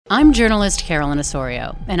I'm journalist Carolyn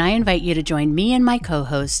Osorio, and I invite you to join me and my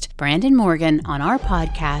co-host, Brandon Morgan, on our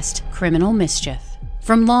podcast, Criminal Mischief.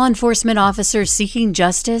 From law enforcement officers seeking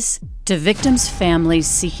justice to victims' families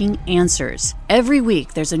seeking answers, every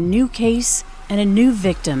week there's a new case and a new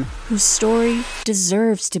victim whose story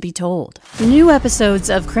deserves to be told. New episodes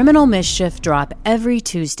of Criminal Mischief drop every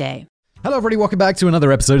Tuesday. Hello everybody, welcome back to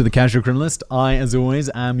another episode of The Casual Criminalist. I, as always,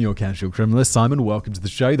 am your Casual Criminalist, Simon. Welcome to the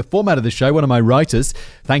show. The format of the show, one of my writers,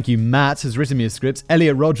 thank you, Matt, has written me a script.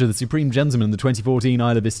 Elliot, Rodger, the Supreme Gentleman in the 2014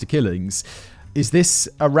 Isla Vista killings. Is this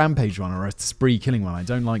a rampage one or a spree killing one? I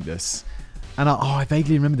don't like this. And I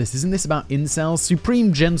vaguely remember this. Isn't this about incels?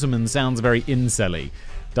 Supreme Gentleman sounds very incel-y,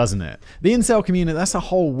 doesn't it? The incel community, that's a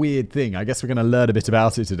whole weird thing. I guess we're going to learn a bit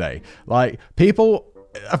about it today. Like, people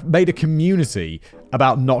have made a community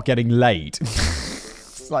about not getting laid.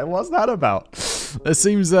 It's like, what's that about? It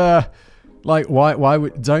seems like why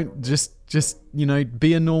would don't just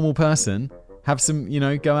be a normal person, have some,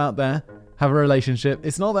 go out there, have a relationship.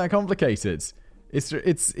 It's not that complicated.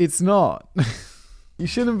 It's not. You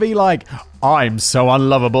shouldn't be like, I'm so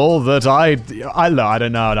unlovable that I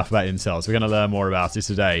don't know enough about incels. We're going to learn more about it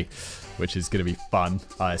today, which is going to be fun,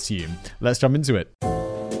 I assume. Let's jump into it.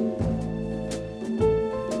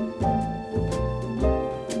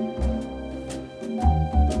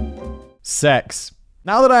 Sex.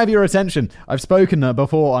 Now that I have your attention, I've spoken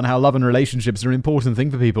before on how love and relationships are an important thing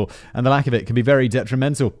for people, and the lack of it can be very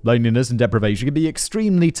detrimental. Loneliness and deprivation can be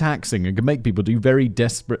extremely taxing and can make people do very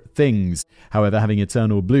desperate things. However, having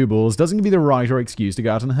eternal blue balls doesn't give you the right or excuse to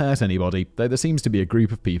go out and hurt anybody, though there seems to be a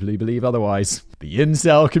group of people who believe otherwise. The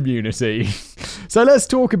incel community. So let's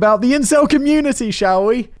talk about the incel community, shall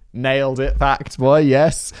we? Nailed it. Fact, boy,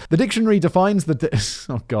 yes. The dictionary defines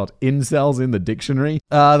incels in the dictionary.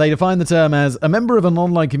 They define the term as a member of an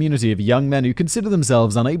online community of young men who consider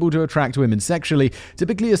themselves unable to attract women sexually,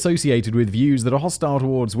 typically associated with views that are hostile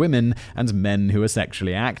towards women and men who are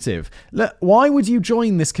sexually active. Why would you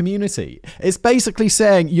join this community? It's basically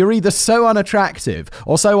saying you're either so unattractive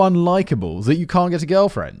or so unlikable that you can't get a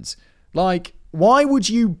girlfriend. Like, why would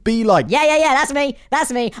you be like, yeah, that's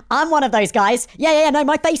me. I'm one of those guys. No,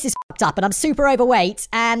 my face is fucked up and I'm super overweight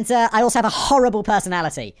and I also have a horrible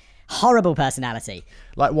personality.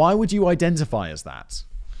 Like, why would you identify as that?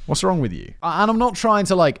 What's wrong with you? And I'm not trying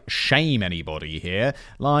to, shame anybody here,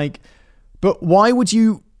 but why would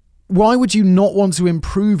you not want to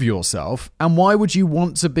improve yourself? And why would you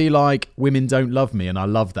want to be like, women don't love me and I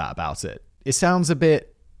love that about it? It's just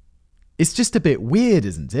a bit weird,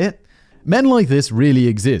 isn't it? Men like this really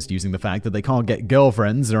exist, using the fact that they can't get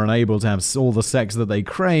girlfriends and are unable to have all the sex that they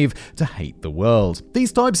crave to hate the world.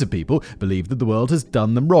 These types of people believe that the world has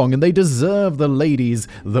done them wrong and they deserve the ladies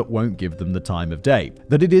that won't give them the time of day.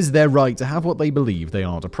 That it is their right to have what they believe they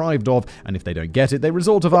are deprived of, and if they don't get it, they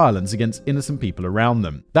resort to violence against innocent people around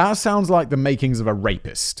them. That sounds like the makings of a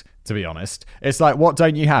rapist. To be honest, it's like, what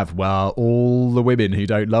don't you have? Well, all the women who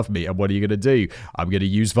don't love me, and what are you going to do? I'm going to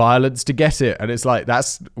use violence to get it. And it's like,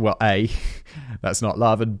 A, that's not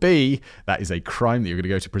love, and B, that is a crime that you're going to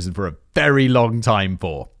go to prison for a very long time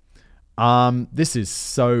for. This is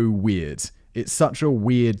so weird. It's such a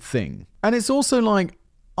weird thing. And it's also like,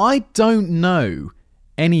 I don't know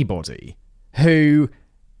anybody who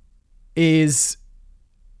is...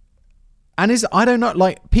 I don't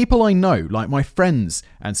know, people I know, my friends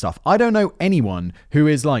and stuff, I don't know anyone who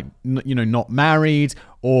is not married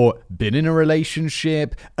or been in a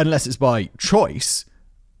relationship, unless it's by choice,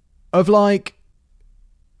 of I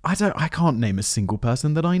can't name a single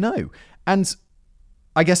person that I know. And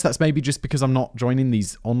I guess that's maybe just because I'm not joining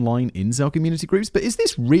these online incel community groups, but is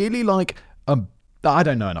this really I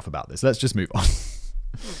don't know enough about this. Let's just move on.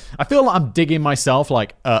 I feel like I'm digging myself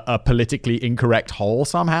a politically incorrect hole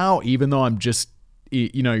somehow, even though I'm just,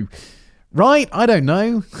 right? I don't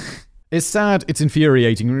know. It's sad, it's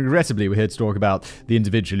infuriating, and regrettably we're here to talk about the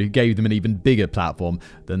individual who gave them an even bigger platform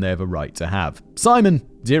than they have a right to have. Simon,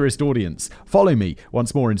 dearest audience, follow me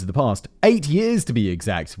once more into the past. 8 years to be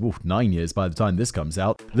exact. 9 years by the time this comes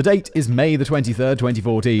out. The date is May the 23rd,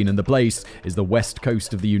 2014, and the place is the west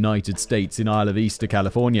coast of the United States in Isla Vista,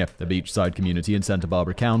 California, a beachside community in Santa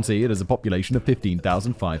Barbara County. It has a population of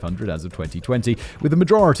 15,500 as of 2020, with the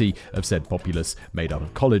majority of said populace made up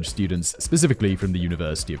of college students, specifically from the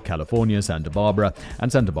University of California, Santa Barbara,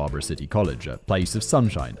 and Santa Barbara City College, a place of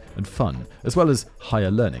sunshine and fun, as well as higher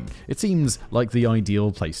learning. It seems like the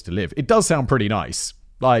ideal place to live. It does sound pretty nice.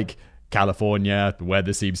 California, the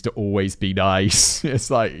weather seems to always be nice.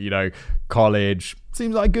 It's college.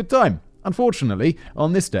 Seems like a good time. Unfortunately,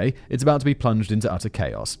 on this day, it's about to be plunged into utter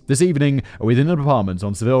chaos. This evening, within an apartment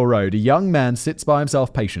on Seville Road, a young man sits by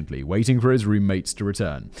himself patiently, waiting for his roommates to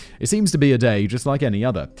return. It seems to be a day just like any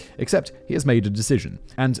other, except he has made a decision,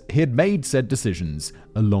 and he had made said decisions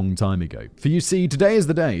a long time ago. For you see, today is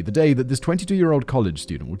the day that this 22-year-old college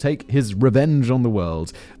student will take his revenge on the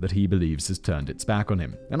world that he believes has turned its back on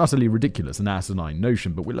him. An utterly ridiculous and asinine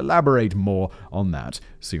notion, but we'll elaborate more on that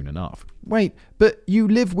soon enough. Wait, but you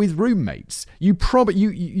live with roommates.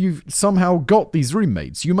 You've somehow got these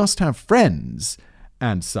roommates. You must have friends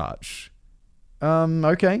and such.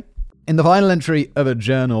 Okay. In the final entry of a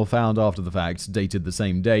journal found after the fact, dated the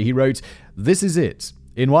same day, he wrote, "This is it.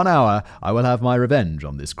 In 1 hour, I will have my revenge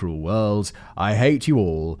on this cruel world. I hate you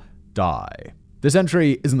all. Die." This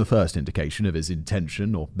entry isn't the first indication of his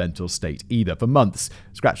intention or mental state either. For months,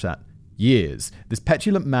 scratch that, years, this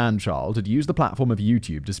petulant man-child had used the platform of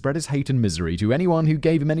YouTube to spread his hate and misery to anyone who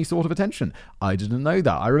gave him any sort of attention. I didn't know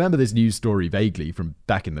that. I remember this news story vaguely from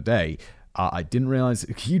back in the day. I didn't realize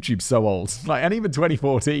YouTube's so old. And even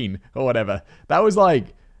 2014 or whatever. That was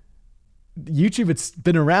YouTube had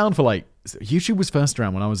been around for YouTube was first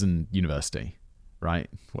around when I was in university, right?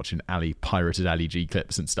 Watching pirated Ali G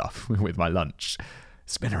clips and stuff with my lunch.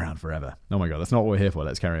 It's been around forever. Oh my God, that's not what we're here for.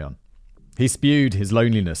 Let's carry on. He spewed his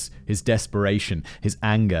loneliness, his desperation, his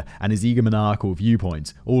anger, and his egomaniacal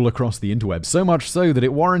viewpoints all across the interweb, so much so that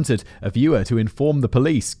it warranted a viewer to inform the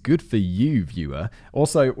police. Good for you, viewer.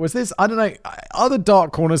 Also, was this, I don't know, are there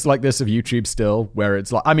dark corners like this of YouTube still, where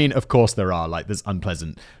it's of course there are, there's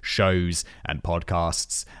unpleasant shows and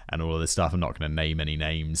podcasts and all of this stuff. I'm not going to name any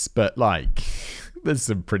names, but there's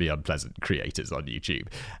some pretty unpleasant creators on YouTube.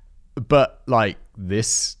 But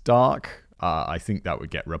this dark, I think that would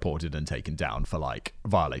get reported and taken down for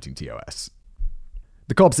violating TOS.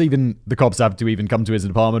 The cops have to even come to his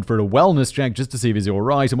apartment for a wellness check just to see if he's all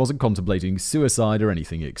right and wasn't contemplating suicide or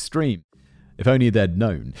anything extreme. If only they'd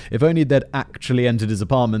known. If only they'd actually entered his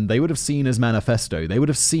apartment, they would have seen his manifesto. They would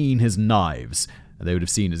have seen his knives. And they would have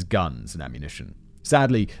seen his guns and ammunition.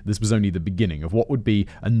 Sadly, this was only the beginning of what would be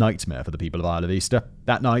a nightmare for the people of Isla Vista.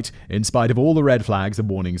 That night, in spite of all the red flags and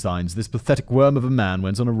warning signs, this pathetic worm of a man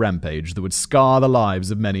went on a rampage that would scar the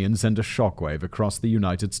lives of many and send a shockwave across the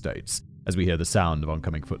United States. As we hear the sound of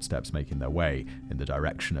oncoming footsteps making their way in the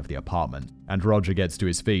direction of the apartment, and Rodger gets to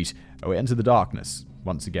his feet, we enter the darkness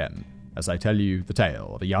once again, as I tell you the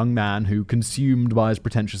tale of a young man who, consumed by his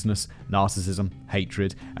pretentiousness, narcissism,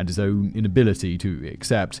 hatred, and his own inability to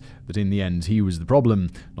accept that in the end he was the problem,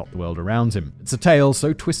 not the world around him. It's a tale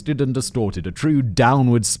so twisted and distorted, a true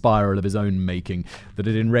downward spiral of his own making, that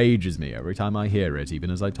it enrages me every time I hear it,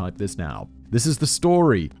 even as I type this now. This is the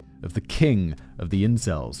story of the king of the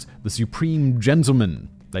incels, the supreme gentleman.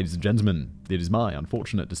 Ladies and gentlemen, it is my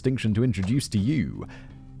unfortunate distinction to introduce to you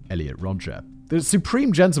Elliot Rodger. The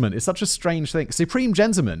supreme gentleman is such a strange thing. Supreme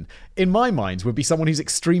gentleman, in my mind, would be someone who's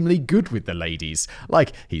extremely good with the ladies.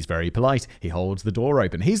 He's very polite. He holds the door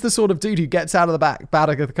open. He's the sort of dude who gets out of the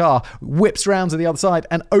back of the car, whips round to the other side,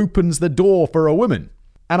 and opens the door for a woman.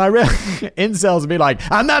 And I really, incels would be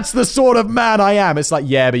and that's the sort of man I am. It's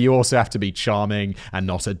yeah, but you also have to be charming and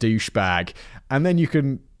not a douchebag. And then you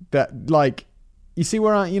can, you see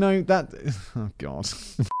where oh God,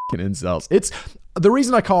 fucking incels. The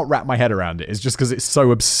reason I can't wrap my head around it is just because it's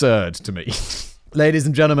so absurd to me. Ladies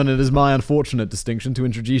and gentlemen, it is my unfortunate distinction to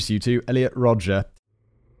introduce you to Elliot Rodger.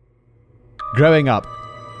 Growing up,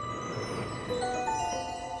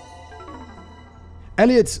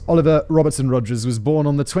 Elliot Oliver Robertson Rodgers was born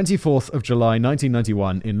on the 24th of July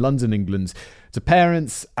 1991 in London, England, to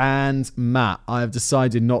parents and Matt. I have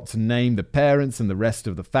decided not to name the parents and the rest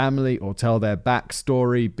of the family or tell their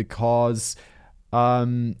backstory because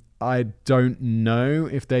I don't know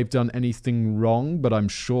if they've done anything wrong, but I'm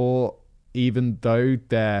sure even though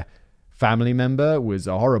their family member was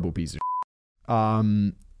a horrible piece of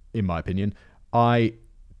shit, in my opinion, I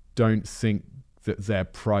don't think that their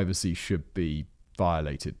privacy should be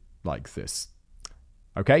violated like this.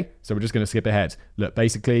 Okay, so we're just going to skip ahead. Look,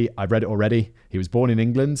 basically, I've read it already. He was born in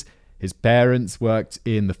England. His parents worked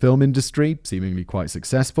in the film industry, seemingly quite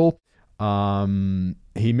successful.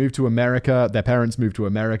 He moved to America. Their parents moved to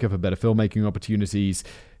America for better filmmaking opportunities.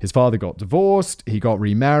 His father got divorced. He got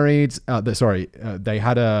remarried. They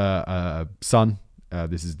had a son.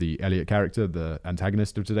 This is the Elliot character, the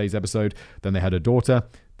antagonist of today's episode. Then they had a daughter.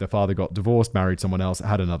 Their father got divorced, married someone else,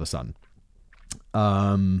 had another son.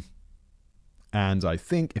 And I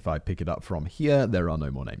think if I pick it up from here, there are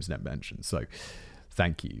no more names mentioned. So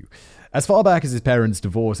Thank you. As far back as his parents'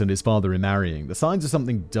 divorce and his father remarrying, the signs of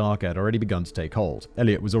something dark had already begun to take hold.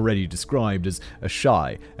 Elliot was already described as a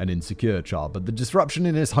shy and insecure child, but the disruption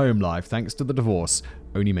in his home life, thanks to the divorce,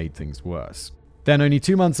 only made things worse. Then, only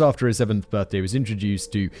 2 months after his 7th birthday, he was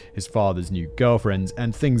introduced to his father's new girlfriend,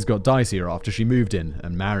 and things got dicier after she moved in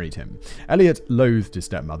and married him. Elliot loathed his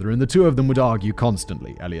stepmother, and the two of them would argue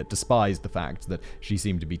constantly. Elliot despised the fact that she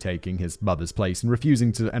seemed to be taking his mother's place and refused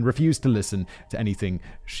to listen to anything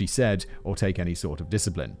she said or take any sort of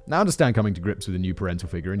discipline. Now, I understand coming to grips with a new parental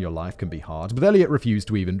figure in your life can be hard, but Elliot refused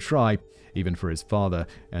to even try, even for his father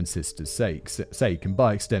and sister's sake. And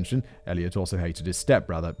by extension, Elliot also hated his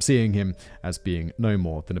stepbrother, seeing him as being no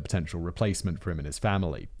more than a potential replacement for him and his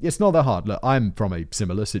family. It's not that hard. Look, I'm from a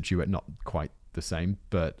similar situation, not quite the same,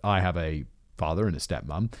 but I have a father and a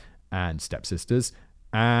stepmom and stepsisters,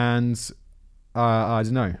 and I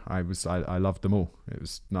don't know. I loved them all. It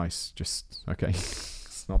was nice. Just okay.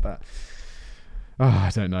 It's not that. Oh, I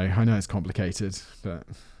don't know. I know it's complicated, but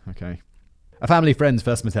okay. A family friend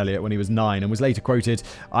first met Elliot when he was 9 and was later quoted,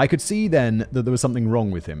 "I could see then that there was something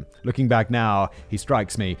wrong with him. Looking back now, he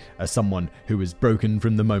strikes me as someone who was broken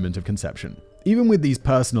from the moment of conception." Even with these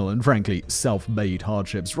personal and frankly self-made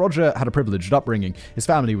hardships, Rodger had a privileged upbringing. His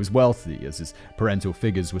family was wealthy, as his parental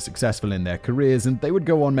figures were successful in their careers, and they would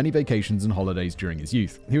go on many vacations and holidays during his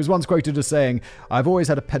youth. He was once quoted as saying, "I've always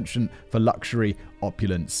had a penchant for luxury,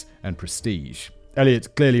 opulence, and prestige."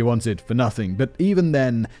 Elliot clearly wanted for nothing, but even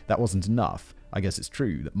then, that wasn't enough. I guess it's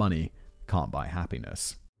true that money can't buy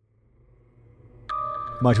happiness.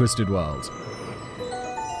 My Twisted World.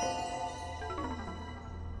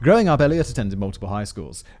 Growing up, Elliot attended multiple high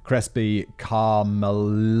schools. Crespi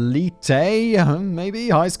Carmelite, maybe,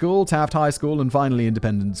 High School, Taft High School, and finally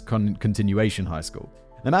Independence Continuation High School.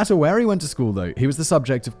 No matter where he went to school, though, he was the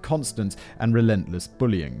subject of constant and relentless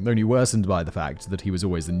bullying, only worsened by the fact that he was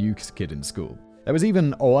always the new kid in school. There was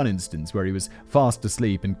even one instance where he was fast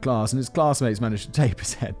asleep in class and his classmates managed to tape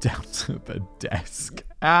his head down to the desk.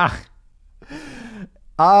 I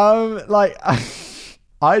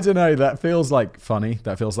don't know, that feels like funny.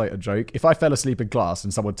 That feels like a joke. If I fell asleep in class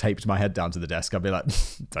and someone taped my head down to the desk, I'd be like,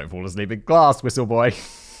 "Don't fall asleep in class, whistle boy."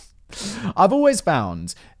 I've always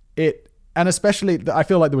found it, and especially, I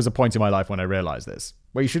feel like there was a point in my life when I realized this,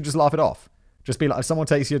 where you should just laugh it off. Just be like, if someone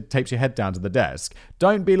tapes your head down to the desk,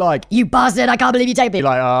 don't be like, "You bastard, I can't believe you taped me." Be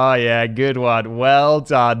like, "Oh yeah, good one. Well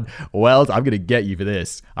done. I'm going to get you for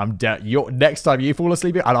this. Next time you fall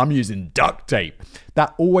asleep, and I'm using duct tape."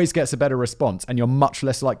 That always gets a better response, and you're much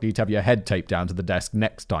less likely to have your head taped down to the desk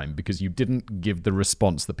next time because you didn't give the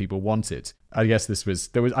response that people wanted. I guess I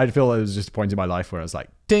feel like there was just a point in my life where I was like,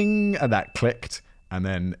 ding, and that clicked, and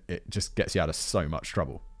then it just gets you out of so much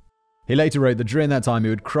trouble. He later wrote that during that time he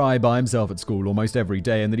would cry by himself at school almost every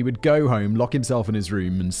day and that he would go home, lock himself in his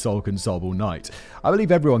room and sulk and sob all night. I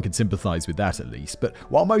believe everyone could sympathise with that at least, but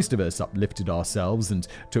while most of us uplifted ourselves and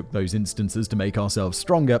took those instances to make ourselves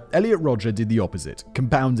stronger, Elliot Rodger did the opposite,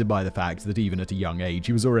 compounded by the fact that even at a young age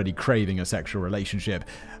he was already craving a sexual relationship,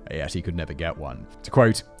 yet he could never get one. To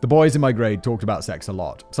quote, "The boys in my grade talked about sex a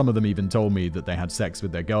lot. Some of them even told me that they had sex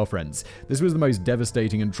with their girlfriends. This was the most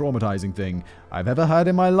devastating and traumatizing thing I've ever heard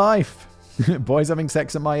in my life. Boys having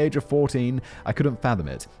sex at my age of 14, I couldn't fathom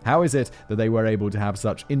it. How is it that they were able to have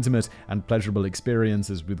such intimate and pleasurable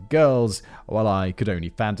experiences with girls while I could only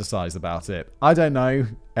fantasize about it? I don't know,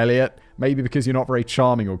 Elliot. Maybe because you're not very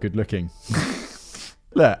charming or good looking."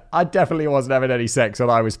 Look, I definitely wasn't having any sex when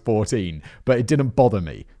I was 14, but it didn't bother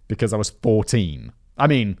me because I was 14. I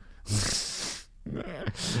mean,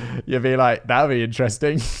 you'd be like, "That'd be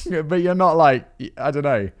interesting," but you're not like, I don't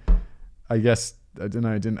know. I guess, I don't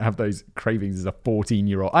know, I didn't have those cravings as a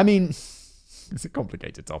 14-year-old. I mean, it's a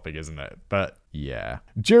complicated topic, isn't it? But yeah.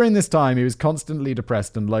 During this time, he was constantly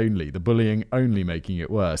depressed and lonely, the bullying only making it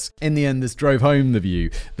worse. In the end, this drove home the view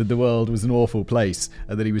that the world was an awful place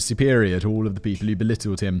and that he was superior to all of the people who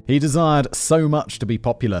belittled him. He desired so much to be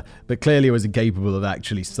popular, but clearly was incapable of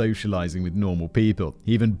actually socializing with normal people.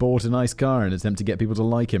 He even bought a nice car in an attempt to get people to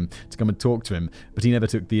like him, to come and talk to him, but he never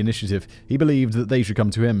took the initiative. He believed that they should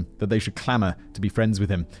come to him, that they should clamor to be friends with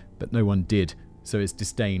him, but no one did. So his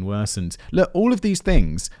disdain worsened. Look, all of these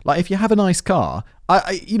things, like if you have a nice car,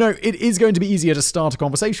 it is going to be easier to start a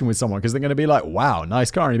conversation with someone because they're going to be like, "Wow, nice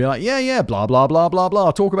car." And you'll be like, yeah, blah, blah, blah, blah, blah.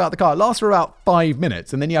 Talk about the car. It lasts for about 5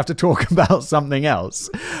 minutes and then you have to talk about something else,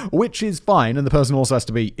 which is fine. And the person also has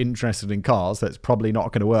to be interested in cars. That's probably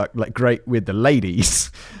not going to work like great with the ladies.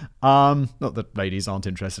 Not that ladies aren't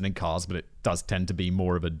interested in cars, but it does tend to be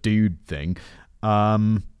more of a dude thing.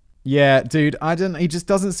 Yeah, dude, he just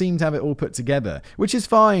doesn't seem to have it all put together, which is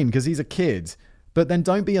fine because he's a kid, but then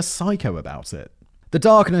don't be a psycho about it. The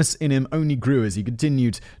darkness in him only grew as he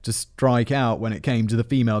continued to strike out when it came to the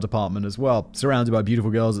female department as well. Surrounded by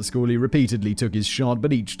beautiful girls at school, he repeatedly took his shot,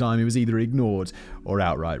 but each time he was either ignored or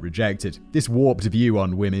outright rejected. This warped view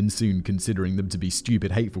on women, soon considering them to be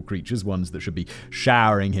stupid, hateful creatures, ones that should be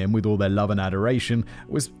showering him with all their love and adoration,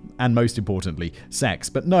 and most importantly, sex.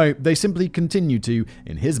 But no, they simply continued to,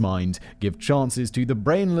 in his mind, give chances to the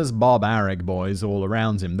brainless, barbaric boys all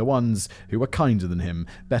around him, the ones who were kinder than him,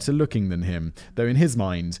 better looking than him, though in his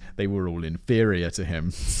mind, they were all inferior to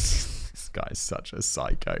him. This guy's such a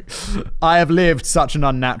psycho. I have lived such an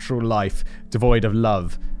unnatural life, devoid of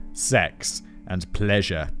love, sex, and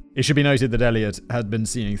pleasure. It should be noted that Elliot had been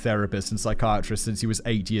seeing therapists and psychiatrists since he was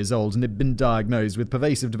 8 years old and had been diagnosed with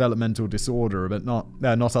pervasive developmental disorder, but not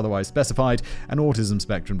otherwise specified, an autism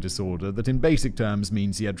spectrum disorder that in basic terms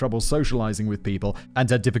means he had trouble socializing with people and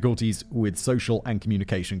had difficulties with social and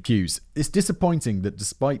communication cues. It's disappointing that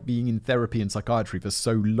despite being in therapy and psychiatry for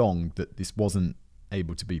so long that this wasn't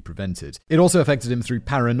able to be prevented. It also affected him through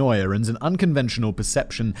paranoia and an unconventional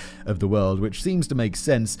perception of the world, which seems to make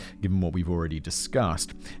sense given what we've already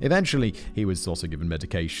discussed. Eventually, he was also given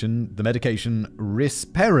medication, the medication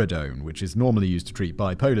risperidone, which is normally used to treat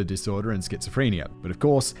bipolar disorder and schizophrenia. But of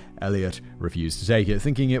course, Elliot refused to take it,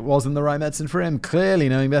 thinking it wasn't the right medicine for him, clearly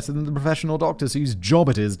knowing better than the professional doctors whose job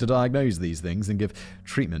it is to diagnose these things and give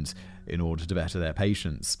treatment in order to better their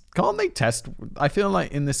patients. Can't they test? I feel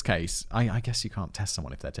like in this case, I guess you can't test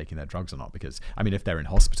someone if they're taking their drugs or not, because, I mean, if they're in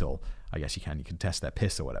hospital, I guess you can test their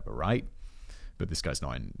piss or whatever, right? But this guy's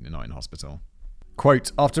not in hospital.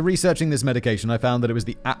 Quote, after researching this medication, I found that it was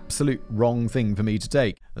the absolute wrong thing for me to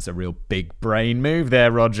take. That's a real big brain move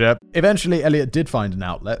there, Rodger. Eventually, Elliot did find an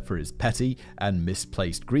outlet for his petty and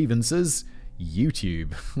misplaced grievances.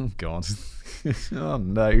 YouTube. Oh, God. Oh,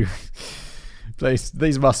 no.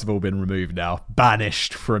 These must have all been removed now.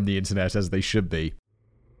 Banished from the internet as they should be.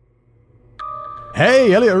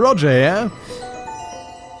 Hey, Elliot Rodger here.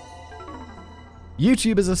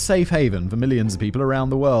 YouTube is a safe haven for millions of people around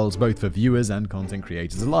the world, both for viewers and content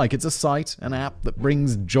creators alike. It's a site, an app that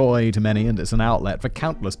brings joy to many, and it's an outlet for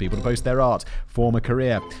countless people to post their art, form a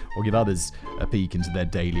career, or give others a peek into their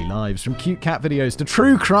daily lives. From cute cat videos to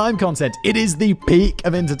true crime content, it is the peak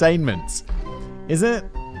of entertainment. Is it?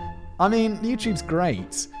 I mean, YouTube's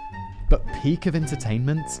great, but peak of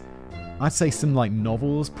entertainment? I'd say some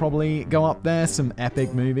novels probably go up there, some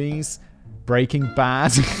epic movies, Breaking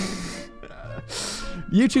Bad.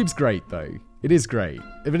 YouTube's great though. It is great.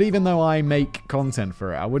 But even though I make content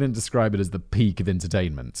for it, I wouldn't describe it as the peak of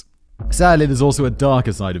entertainment. Sadly, there's also a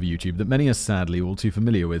darker side of YouTube that many are sadly all too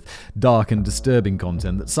familiar with. Dark and disturbing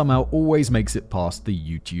content that somehow always makes it past the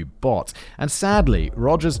YouTube bot. And sadly,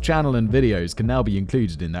 Rodger's channel and videos can now be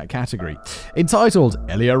included in that category. Entitled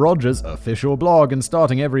Elliot Rodger's Official Blog, and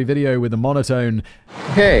starting every video with a monotone,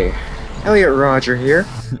 Hey, Elliot Rodger here.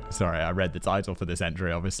 Sorry, I read the title for this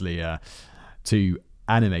entry, obviously, to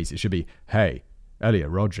animate it should be, Hey, Elliot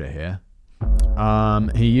Rodger here.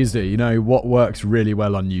 He used it, what works really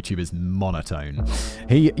well on YouTube is monotone.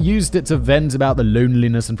 He used it to vent about the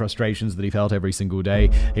loneliness and frustrations that he felt every single day.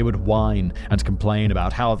 He would whine and complain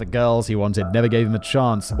about how the girls he wanted never gave him a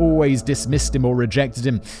chance, always dismissed him or rejected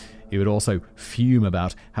him. He would also fume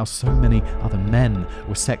about how so many other men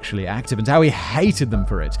were sexually active and how he hated them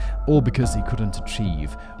for it, all because he couldn't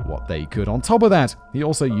achieve what they could. On top of that, he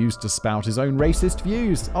also used to spout his own racist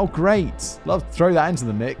views. Oh, great. Love to throw that into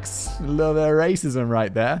the mix. Love their racism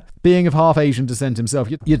right there. Being of half Asian descent himself,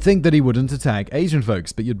 you'd think that he wouldn't attack Asian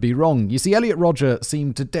folks, but you'd be wrong. You see, Elliot Rodger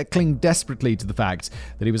seemed to cling desperately to the fact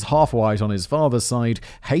that he was half white on his father's side,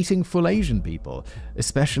 hating full Asian people,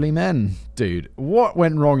 especially men. Dude, what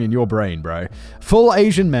went wrong in your brain, bro? Full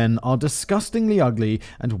Asian men are disgustingly ugly,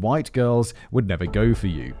 and white girls would never go for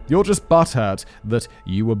you. You're just butthurt that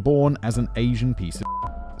you were born as an Asian piece of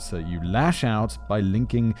so you lash out by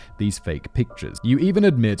linking these fake pictures. You even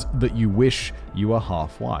admit that you wish you were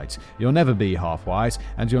half white. You'll never be half white,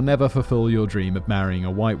 and you'll never fulfill your dream of marrying a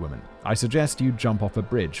white woman. I suggest you jump off a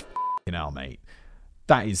bridge. F***ing hell, mate.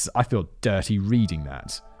 I feel dirty reading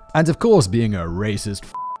that. And of course, being a racist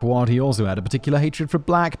f***wad, he also had a particular hatred for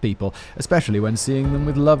black people, especially when seeing them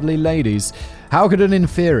with lovely ladies. How could an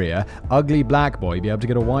inferior, ugly black boy be able to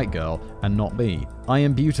get a white girl and not be? I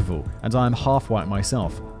am beautiful, and I am half white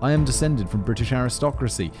myself. I am descended from British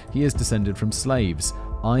aristocracy. He is descended from slaves.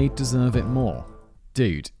 I deserve it more.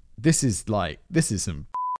 Dude, this is some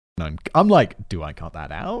I'm like, do I cut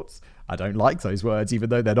that out? I don't like those words, even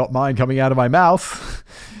though they're not mine coming out of my mouth.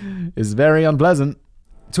 It's very unpleasant.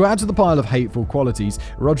 To add to the pile of hateful qualities,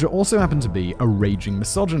 Rodger also happened to be a raging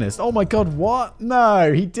misogynist. Oh my god, what?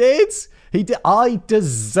 No, he did? He did. I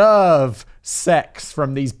deserve sex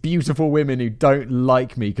from these beautiful women who don't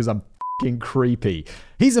like me because I'm fucking creepy.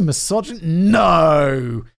 He's a misogynist?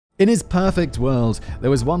 No! In his perfect world,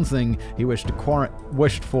 there was one thing he wished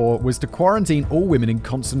for was to quarantine all women in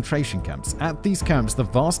concentration camps. At these camps, the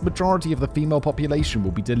vast majority of the female population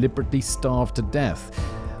will be deliberately starved to death.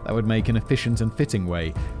 That would make an efficient and fitting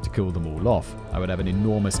way to kill them all off. I would have an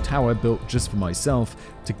enormous tower built just for myself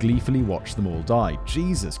to gleefully watch them all die.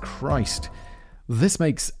 Jesus Christ. This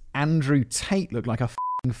makes Andrew Tate look like a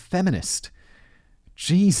f***ing feminist.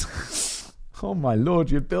 Jesus. Oh my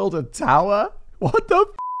lord, you'd build a tower? What the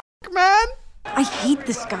f***, man? I hate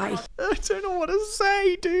this guy. I don't know what to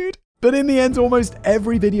say, dude. But in the end, almost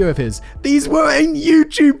every video of his, these were in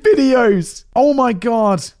YouTube videos. Oh my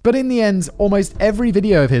God. But in the end, almost every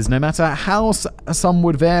video of his, no matter how some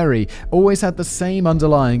would vary, always had the same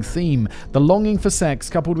underlying theme. The longing for sex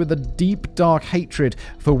coupled with a deep, dark hatred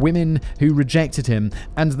for women who rejected him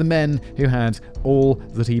and the men who had all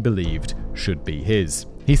that he believed should be his.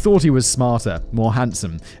 He thought he was smarter, more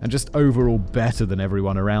handsome, and just overall better than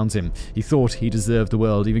everyone around him. He thought he deserved the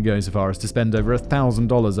world, even going so far as to spend over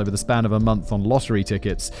 $1,000 over the span of a month on lottery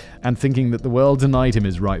tickets, and thinking that the world denied him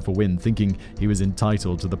his rightful win, thinking he was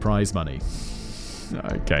entitled to the prize money.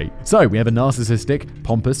 Okay. So, we have a narcissistic,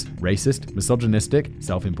 pompous, racist, misogynistic,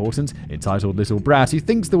 self-important, entitled little brat who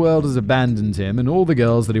thinks the world has abandoned him and all the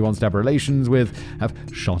girls that he wants to have relations with have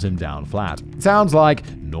shot him down flat. Sounds like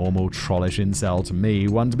normal trollish incel to me,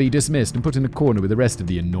 one to be dismissed and put in a corner with the rest of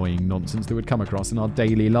the annoying nonsense that would come across in our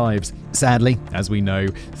daily lives. Sadly, as we know,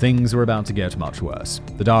 things were about to get much worse.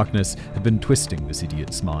 The darkness had been twisting this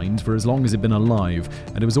idiot's mind for as long as he'd been alive,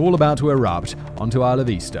 and it was all about to erupt onto Isla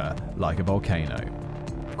Vista like a volcano.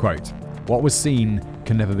 Quote, "What was seen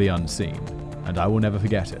can never be unseen, and I will never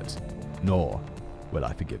forget it, nor will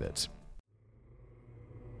I forgive it."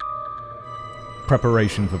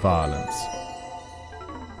 Preparation for violence.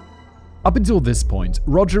 Up until this point,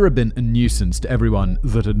 Rodger had been a nuisance to everyone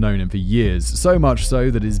that had known him for years, so much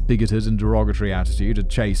so that his bigoted and derogatory attitude had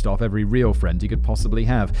chased off every real friend he could possibly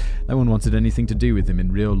have. No one wanted anything to do with him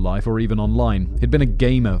in real life or even online. He'd been a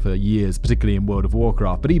gamer for years, particularly in World of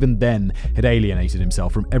Warcraft, but even then had alienated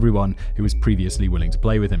himself from everyone who was previously willing to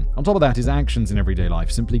play with him. On top of that, his actions in everyday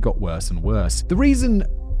life simply got worse and worse. The reason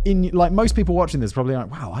most people watching this probably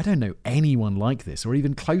like, wow, I don't know anyone like this or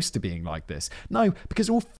even close to being like this. No, because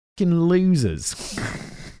all losers.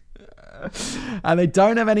 And they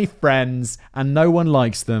don't have any friends and no one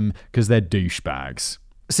likes them because they're douchebags.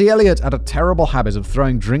 See, Elliot had a terrible habit of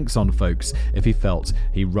throwing drinks on folks if he felt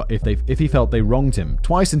they wronged him.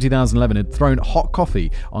 Twice in 2011, he'd thrown hot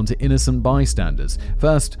coffee onto innocent bystanders.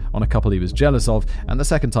 First on a couple he was jealous of, and the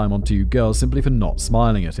second time on two girls simply for not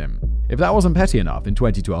smiling at him. If that wasn't petty enough, in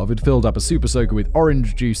 2012, he'd filled up a super soaker with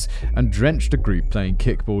orange juice and drenched a group playing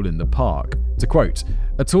kickball in the park. To quote,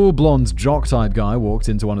 "A tall blonde jock-type guy walked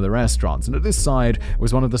into one of the restaurants, and at his side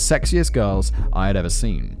was one of the sexiest girls I had ever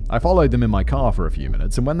seen. I followed them in my car for a few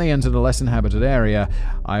minutes, and when they entered a less inhabited area,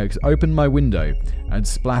 I opened my window and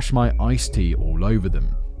splashed my iced tea all over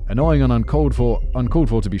them. Annoying and uncalled for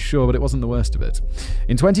to be sure, but it wasn't the worst of it."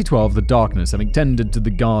 In 2012, the darkness, having tended to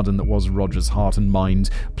the garden that was Rodger's heart and mind,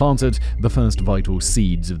 planted the first vital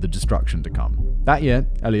seeds of the destruction to come. That year,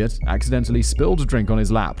 Elliot accidentally spilled a drink on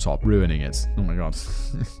his laptop, ruining it. Oh my god.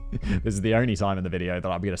 This is the only time in the video that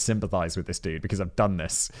I'm going to sympathize with this dude, because I've done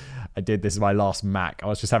this. I did this in my last Mac. I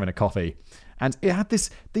was just having a coffee. And it had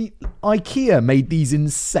the IKEA made these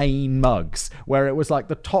insane mugs where it was like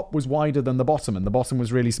the top was wider than the bottom and the bottom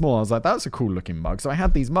was really small. I was like, that's a cool looking mug. So I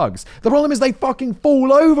had these mugs. The problem is they fucking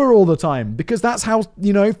fall over all the time because that's how,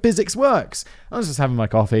 physics works. I was just having my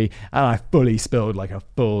coffee and I fully spilled like a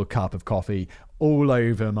full cup of coffee all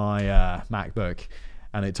over my MacBook,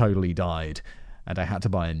 and it totally died. And I had to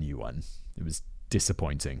buy a new one. It was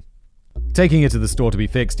disappointing. Taking it to the store to be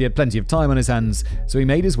fixed, he had plenty of time on his hands, so he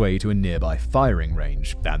made his way to a nearby firing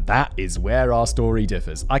range. And that is where our story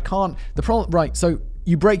differs. Right, so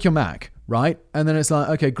you break your Mac, right? And then it's like,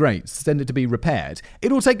 okay, great, send it to be repaired.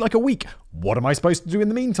 It'll take like a week. What am I supposed to do in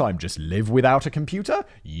the meantime? Just live without a computer?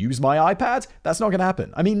 Use my iPad? That's not going to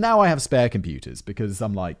happen. I mean, now I have spare computers because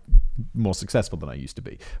I'm like more successful than I used to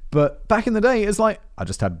be. But back in the day, it's like, I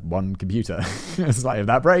just had one computer. It's like, if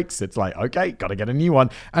that breaks, it's like, okay, got to get a new one.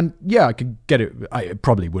 And yeah, I could get it. I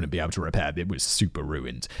probably wouldn't be able to repair it. It was super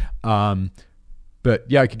ruined. But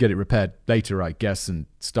yeah, I could get it repaired later, I guess, and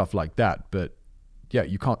stuff like that. But yeah,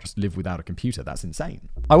 you can't just live without a computer. That's insane.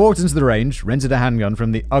 I walked into the range, rented a handgun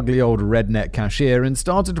from the ugly old redneck cashier, and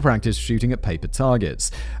started to practice shooting at paper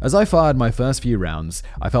targets. As I fired my first few rounds,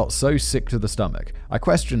 I felt so sick to the stomach. I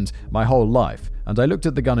questioned my whole life, and I looked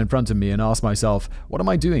at the gun in front of me and asked myself, what am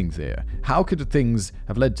I doing here? How could things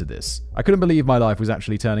have led to this? I couldn't believe my life was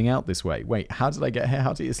actually turning out this way. Wait, how did I get here?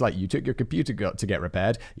 It's like you took your computer to get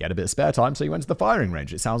repaired, you had a bit of spare time, so you went to the firing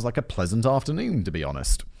range. It sounds like a pleasant afternoon, to be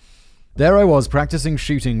honest. There I was, practicing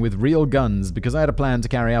shooting with real guns because I had a plan to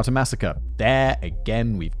carry out a massacre. There,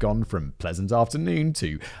 again, we've gone from pleasant afternoon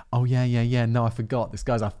to, oh yeah, no, I forgot, this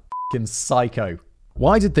guy's a fucking psycho.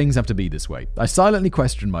 Why did things have to be this way? I silently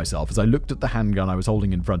questioned myself as I looked at the handgun I was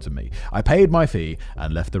holding in front of me. I paid my fee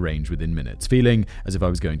and left the range within minutes, feeling as if I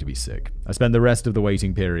was going to be sick. I spent the rest of the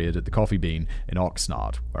waiting period at the Coffee Bean in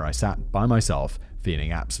Oxnard, where I sat by myself,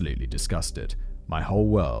 feeling absolutely disgusted. My whole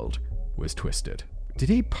world was twisted. Did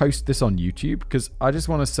he post this on YouTube? Because I just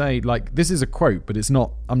want to say, like, this is a quote, but it's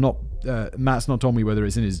not, Matt's not told me whether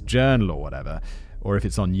it's in his journal or whatever, or if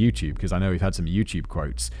it's on YouTube, because I know we've had some YouTube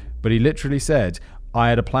quotes. But he literally said, I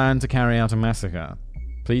had a plan to carry out a massacre.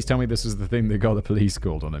 Please tell me this was the thing that got the police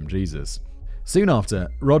called on him, Jesus. Soon after,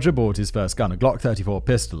 Rodger bought his first gun, a Glock 34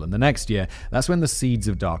 pistol, and the next year, that's when the seeds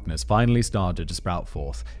of darkness finally started to sprout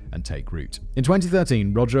forth and take root. In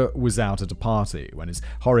 2013, Rodger was out at a party when his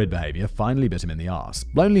horrid behavior finally bit him in the arse.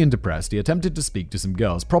 Lonely and depressed, he attempted to speak to some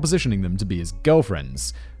girls, propositioning them to be his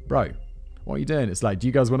girlfriends. Bro, what are you doing? It's like, do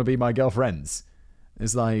you guys want to be my girlfriends?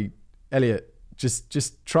 It's like, Elliot,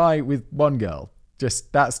 just try with one girl.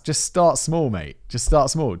 Just start small, mate. Just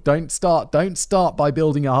start small. Don't start by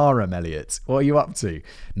building a harem, Elliot. What are you up to?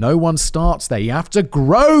 No one starts there. You have to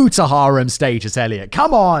grow to harem status, Elliot.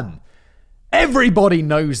 Come on. Everybody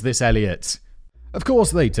knows this, Elliot. Of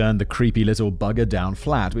course, they turned the creepy little bugger down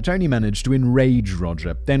flat, which only managed to enrage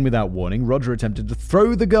Rodger. Then, without warning, Rodger attempted to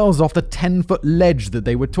throw the girls off the 10-foot ledge that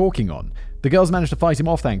they were talking on. The girls managed to fight him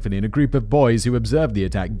off, thankfully, and a group of boys who observed the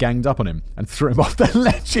attack ganged up on him and threw him off the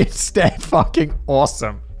ledge instead. Fucking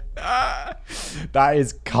awesome. That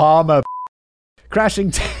is karma. Crashing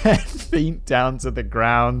 10 feet down to the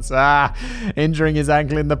ground. Injuring his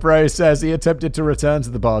ankle in the process, he attempted to return to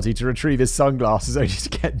the party to retrieve his sunglasses, only to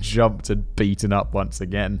get jumped and beaten up once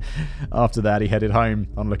again. After that, he headed home,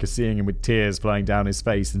 onlooker seeing him with tears flowing down his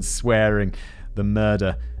face and swearing to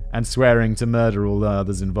murder all the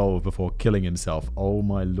others involved before killing himself. Oh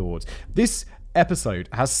my lord. This episode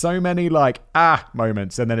has so many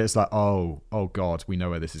moments, and then it's like, oh god, we know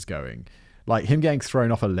where this is going. Like, him getting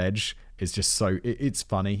thrown off a ledge is just so, it's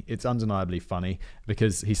funny. It's undeniably funny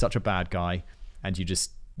because he's such a bad guy, and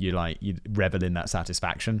you revel in that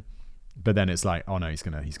satisfaction. But then it's like, oh no, he's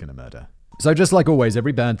gonna murder. So just like always,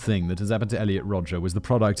 every bad thing that has happened to Elliot Rodger was the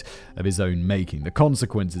product of his own making, the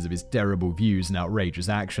consequences of his terrible views and outrageous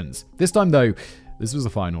actions. This time though, this was the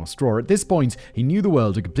final straw. At this point, he knew the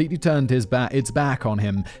world had completely turned its back on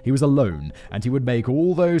him. He was alone, and he would make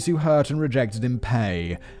all those who hurt and rejected him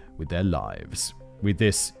pay with their lives. With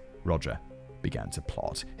this, Rodger began to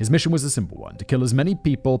plot. His mission was a simple one: to kill as many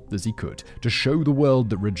people as he could, to show the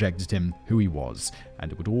world that rejected him who he was,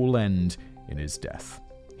 and it would all end in his death.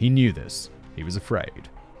 He knew this. He was afraid.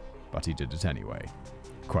 But he did it anyway.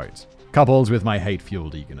 Quote, coupled with my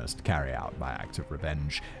hate-fueled eagerness to carry out my act of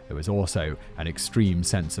revenge, there was also an extreme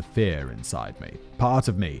sense of fear inside me. Part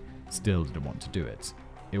of me still didn't want to do it.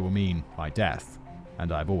 It will mean my death,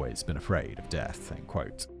 and I've always been afraid of death, end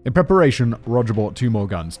quote. In preparation, Rodger bought 2 more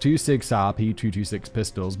guns, 2 Sig Sauer P226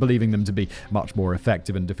 pistols, believing them to be much more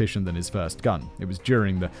effective and efficient than his first gun. It was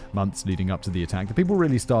during the months leading up to the attack that people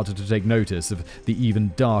really started to take notice of the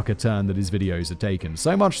even darker turn that his videos had taken.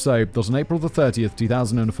 So much so that on April the 30th,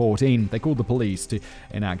 2014, they called the police to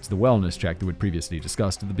enact the wellness check that we'd previously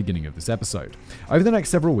discussed at the beginning of this episode. Over the next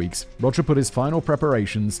several weeks, Rodger put his final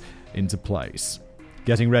preparations into place,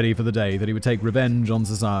 getting ready for the day that he would take revenge on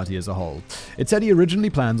society as a whole. It said he originally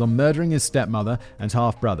planned on murdering his stepmother and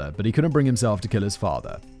half-brother, but he couldn't bring himself to kill his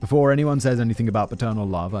father. Before anyone says anything about paternal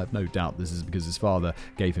love, I have no doubt this is because his father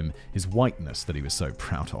gave him his whiteness that he was so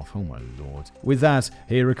proud of. Oh my lord. With that,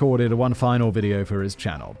 he recorded one final video for his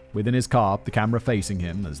channel. Within his car, the camera facing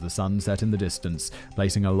him as the sun set in the distance,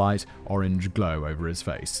 placing a light orange glow over his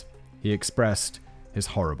face. He expressed his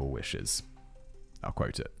horrible wishes. I'll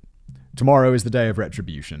quote it. Tomorrow is the day of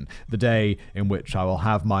retribution, the day in which I will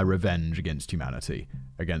have my revenge against humanity.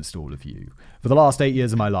 against all of you. For the last 8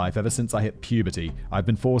 years of my life, ever since I hit puberty, I've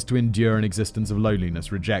been forced to endure an existence of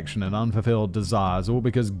loneliness, rejection, and unfulfilled desires, all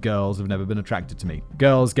because girls have never been attracted to me.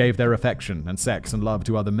 Girls gave their affection and sex and love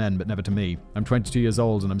to other men, but never to me. I'm 22 years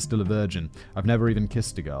old and I'm still a virgin. I've never even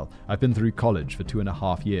kissed a girl. I've been through college for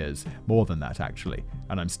 2.5 years, more than that actually,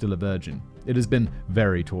 and I'm still a virgin. It has been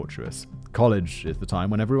very tortuous. College is the time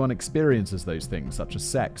when everyone experiences those things, such as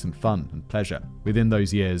sex and fun and pleasure. Within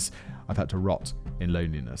those years, I've had to rot in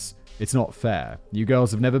loneliness. It's not fair. You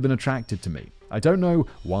girls have never been attracted to me. I don't know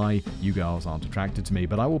why you girls aren't attracted to me,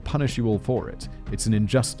 but I will punish you all for it. It's an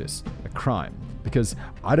injustice, a crime, because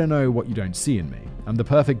I don't know what you don't see in me. I'm the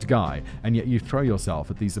perfect guy, and yet you throw yourself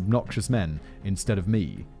at these obnoxious men instead of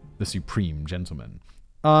me, the supreme gentleman.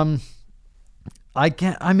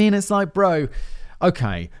 It's like, bro,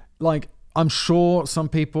 okay, like, I'm sure some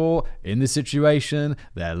people in this situation,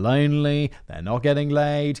 they're lonely, they're not getting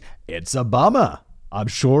laid. It's a bummer. I'm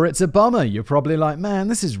sure it's a bummer. You're probably like, man,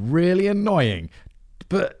 this is really annoying.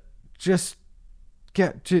 But just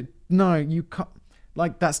no, you can't.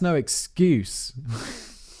 Like, that's no excuse.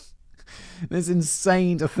 It's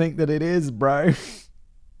insane to think that it is, bro.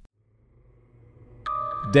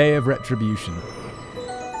 Day of Retribution.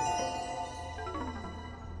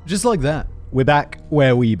 Just like that, we're back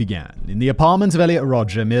where we began, in the apartment of Elliot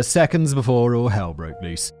Rodger, mere seconds before all hell broke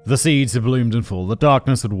loose. The seeds had bloomed in full, the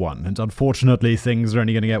darkness had won, and unfortunately things are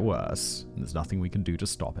only going to get worse. There's nothing we can do to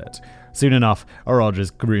stop it. Soon enough,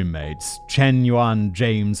 Rodger's roommates, Chen Yuan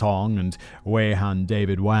James Hong and Wei Han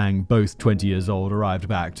David Wang, both 20 years old, arrived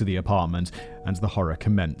back to the apartment, and the horror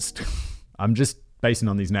commenced. I'm just basing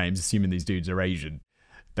on these names, assuming these dudes are Asian.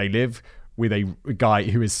 They live with a guy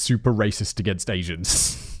who is super racist against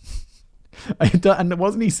Asians. And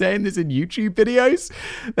wasn't he saying this in YouTube videos?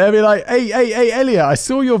 They'll be like, hey, Elliot, I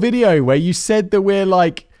saw your video where you said that we're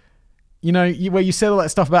like, you know, where you said all that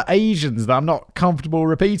stuff about Asians that I'm not comfortable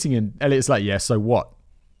repeating. And Elliot's like, yeah, so what?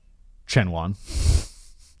 Chen Wan.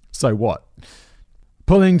 So what?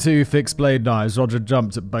 Pulling two fixed blade knives, Rodger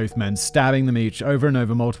jumped at both men, stabbing them each over and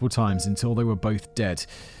over multiple times until they were both dead.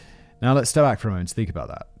 Now let's step back for a moment to think about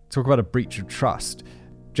that. Talk about a breach of trust.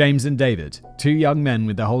 James and David, two young men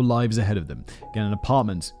with their whole lives ahead of them, get an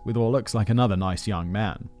apartment with what looks like another nice young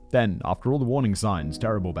man. Then, after all the warning signs,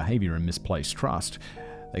 terrible behavior and misplaced trust,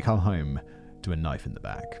 they come home to a knife in the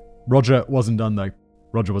back. Rodger wasn't done though.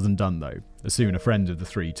 As soon, a friend of the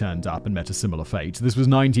three turned up and met a similar fate. This was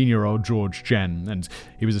 19-year-old George Chen, and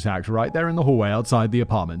he was attacked right there in the hallway outside the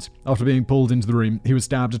apartment. After being pulled into the room, he was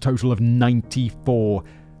stabbed a total of 94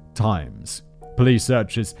 times. Police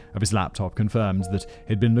searches of his laptop confirmed that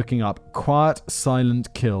he'd been looking up quiet,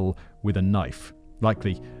 silent kill with a knife,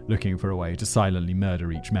 likely looking for a way to silently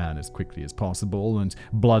murder each man as quickly as possible, and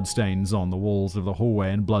bloodstains on the walls of the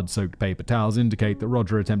hallway and blood-soaked paper towels indicate that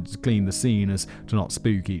Rodger attempted to clean the scene as to not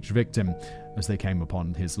spook each victim as they came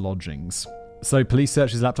upon his lodgings. So police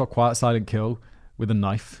searched his laptop, quiet, silent kill with a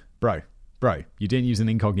knife. Bro, you didn't use an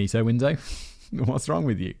incognito window? What's wrong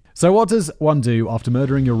with you? So what does one do after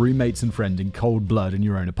murdering your roommates and friend in cold blood in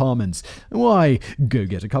your own apartment? Why, go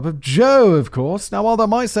get a cup of Joe, of course. Now, while that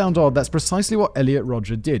might sound odd, that's precisely what Elliot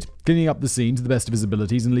Rodger did. Cleaning up the scene to the best of his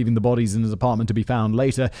abilities and leaving the bodies in his apartment to be found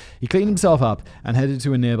later, he cleaned himself up and headed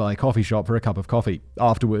to a nearby coffee shop for a cup of coffee.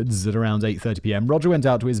 Afterwards, at around 8:30 p.m, Rodger went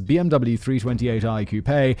out to his BMW 328i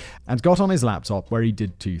Coupe and got on his laptop, where he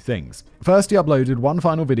did two things. First, he uploaded one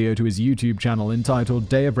final video to his YouTube channel entitled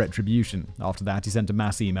Day of Retribution. After that, he sent a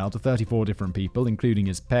mass email to 34 different people, including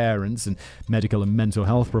his parents and medical and mental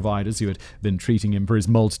health providers who had been treating him for his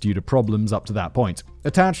multitude of problems up to that point.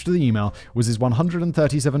 Attached to the email was his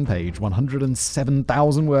 137-page,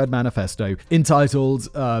 107,000-word manifesto entitled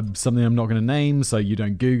something I'm not going to name, so you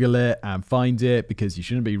don't Google it and find it, because you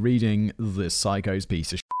shouldn't be reading this psycho's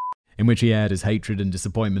piece of shit, in which he aired his hatred and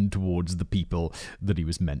disappointment towards the people that he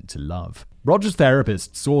was meant to love. Rodger's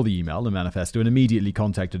therapist saw the email and manifesto and immediately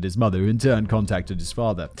contacted his mother, who in turn contacted his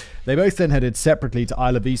father. They both then headed separately to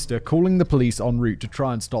Isla Vista, calling the police en route to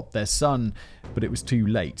try and stop their son, but it was too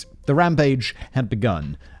late. The rampage had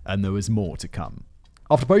begun, and there was more to come.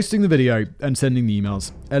 After posting the video and sending the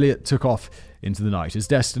emails, Elliot took off into the night. His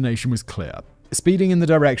destination was clear. Speeding in the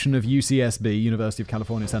direction of UCSB, University of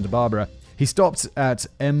California, Santa Barbara, He stopped at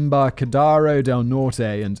Embarcadero del Norte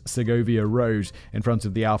and Segovia Road in front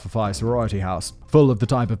of the Alpha Phi sorority house, full of the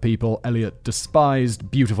type of people Elliot despised,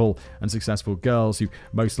 beautiful and successful girls who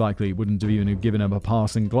most likely wouldn't have even given him a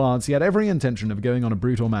passing glance. He had every intention of going on a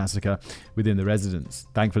brutal massacre within the residence.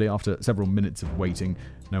 Thankfully, after several minutes of waiting,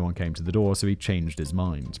 no one came to the door, so he changed his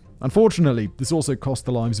mind. Unfortunately, this also cost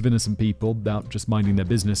the lives of innocent people out just minding their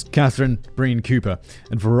business. Catherine Breen Cooper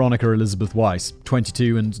and Veronica Elizabeth Weiss,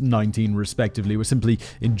 22 and 19 respectively, were simply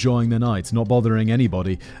enjoying their night, not bothering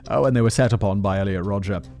anybody, and they were set upon by Elliot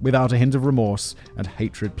Rodger. Without a hint of remorse and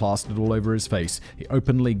hatred plastered all over his face, he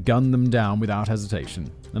openly gunned them down without hesitation.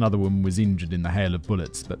 Another woman was injured in the hail of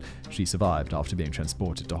bullets, but she survived after being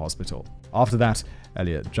transported to hospital. After that,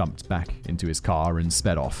 Elliot jumped back into his car and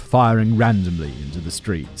sped off, firing randomly into the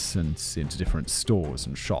streets and into different stores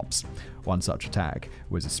and shops. One such attack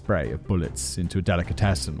was a spray of bullets into a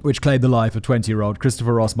delicatessen, which claimed the life of 20-year-old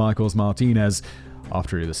Christopher Ross Michaels Martinez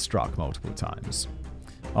after he was struck multiple times.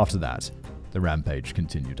 After that, the rampage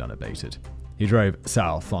continued unabated. He drove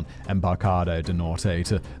south on Embarcadero del Norte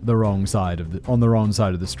to the wrong side of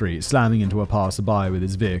the street, slamming into a passerby with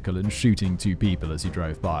his vehicle and shooting two people as he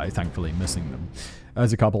drove by, thankfully missing them.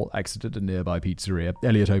 As a couple exited a nearby pizzeria,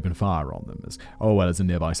 Elliot opened fire on them, as well as a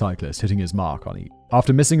nearby cyclist, hitting his mark on each.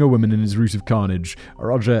 After missing a woman in his route of carnage,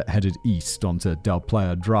 Rodger headed east onto Del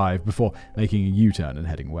Playa Drive before making a U-turn and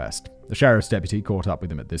heading west. The sheriff's deputy caught up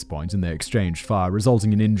with him at this point, and they exchanged fire,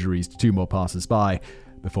 resulting in injuries to two more passers-by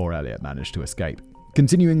before Elliot managed to escape.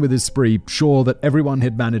 Continuing with his spree, sure that everyone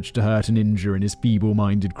he'd managed to hurt and injure in his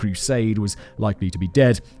feeble-minded crusade was likely to be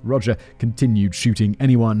dead, Rodger continued shooting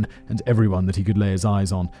anyone and everyone that he could lay his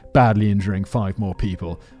eyes on, badly injuring 5 more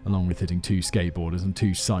people, along with hitting 2 skateboarders and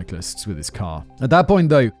 2 cyclists with his car. At that point,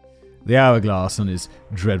 though, the hourglass on his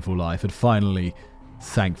dreadful life had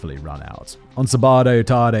thankfully run out. On Sabado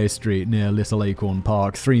Tarde Street near Little Acorn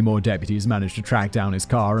Park, 3 more deputies managed to track down his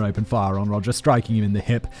car and open fire on Rodger, striking him in the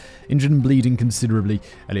hip. Injured and bleeding considerably,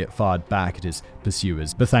 Elliot fired back at his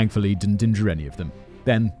pursuers, but thankfully didn't injure any of them.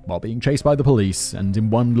 Then, while being chased by the police, and in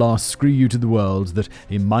one last screw you to the world that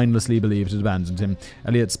he mindlessly believed had abandoned him,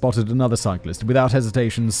 Elliot spotted another cyclist and without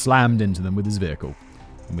hesitation slammed into them with his vehicle.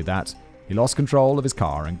 And with that, he lost control of his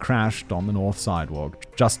car and crashed on the north sidewalk,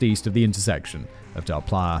 just east of the intersection of Del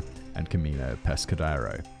Playa and Camino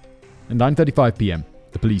Pescadero. At 9:35 p.m.,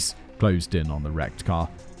 the police closed in on the wrecked car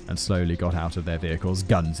and slowly got out of their vehicles,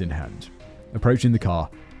 guns in hand. Approaching the car,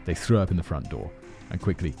 they threw open the front door and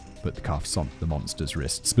quickly put the cuffs on the monster's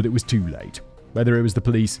wrists, but it was too late. Whether it was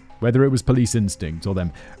police instinct or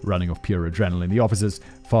them running off pure adrenaline, the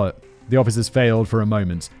officers failed for a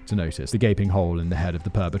moment to notice the gaping hole in the head of the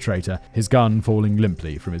perpetrator, his gun falling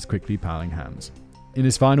limply from his quickly palling hands. In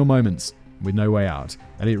his final moments, with no way out,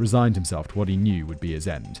 Elliot resigned himself to what he knew would be his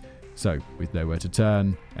end. So, with nowhere to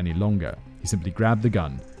turn any longer, he simply grabbed the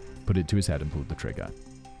gun, put it to his head and pulled the trigger.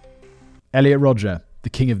 Elliot Rodger, the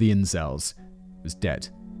king of the incels, was dead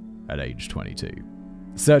at age 22.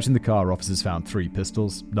 Searching the car, officers found 3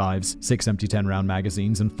 pistols, knives, 6 empty 10-round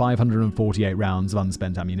magazines, and 548 rounds of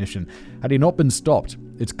unspent ammunition. Had he not been stopped,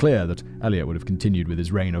 it's clear that Elliot would have continued with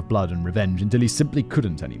his reign of blood and revenge until he simply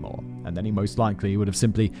couldn't anymore, and then he most likely would have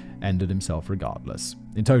simply ended himself regardless.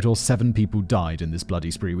 In total, 7 people died in this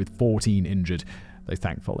bloody spree, with 14 injured, though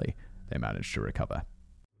thankfully they managed to recover.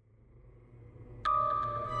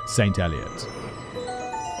 St. Elliot.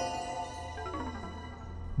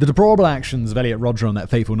 The deplorable actions of Elliot Rodger on that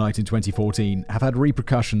fateful night in 2014 have had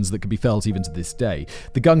repercussions that can be felt even to this day.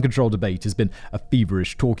 The gun control debate has been a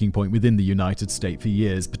feverish talking point within the United States for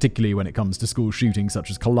years, particularly when it comes to school shootings such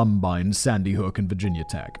as Columbine, Sandy Hook, and Virginia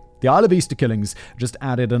Tech. The Isla Vista killings just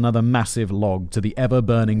added another massive log to the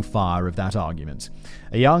ever-burning fire of that argument.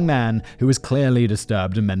 A young man who was clearly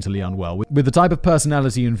disturbed and mentally unwell, with the type of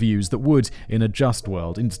personality and views that would, in a just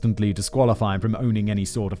world, instantly disqualify him from owning any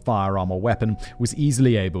sort of firearm or weapon, was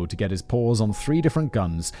easily able to get his paws on 3 different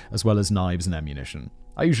guns, as well as knives and ammunition.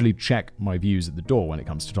 I usually check my views at the door when it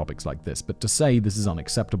comes to topics like this, but to say this is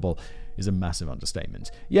unacceptable is a massive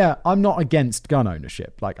understatement. Yeah, I'm not against gun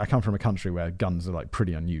ownership. I come from a country where guns are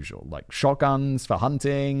pretty unusual. Shotguns for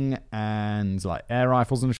hunting and air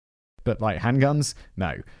rifles and but handguns,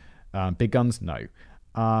 no. Big guns, no.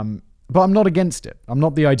 But I'm not against it. I'm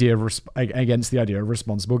not against the idea of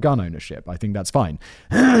responsible gun ownership. I think that's fine.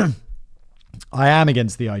 I am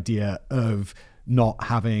against the idea of not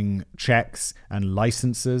having checks and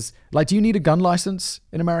licenses. Do you need a gun license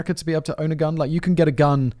in America to be able to own a gun? You can get a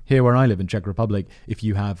gun here where I live in Czech Republic if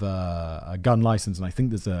you have a gun license, and I think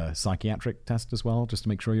there's a psychiatric test as well, just to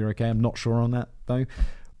make sure you're okay. I'm not sure on that, though.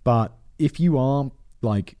 But if you are,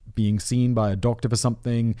 being seen by a doctor for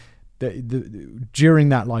something, during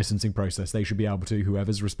that licensing process, they should be able to,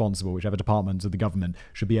 whoever's responsible, whichever department of the government,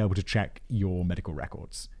 should be able to check your medical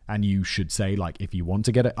records. And you should say, like, if you want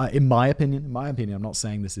to get it, in my opinion, I'm not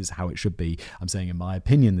saying this is how it should be. I'm saying, in my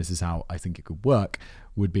opinion, this is how I think it could work,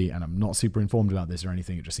 would be, and I'm not super informed about this or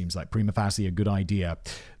anything, it just seems like prima facie a good idea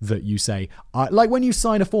that you say, like when you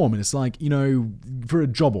sign a form and it's like, you know, for a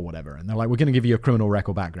job or whatever, and they're like, we're going to give you a criminal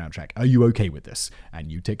record background check. Are you okay with this?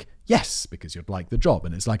 And you tick yes, because you'd like the job.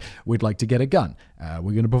 And it's like, we'd like to get a gun.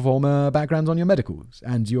 We're going to perform a background on your medicals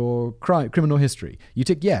and your criminal history. You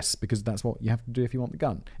tick yes, because that's what you have to do if you want the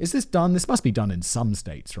gun. Is this done? This must be done in some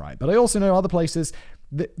states, right? But I also know other places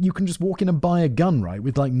that you can just walk in and buy a gun, right?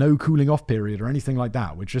 With like no cooling off period or anything like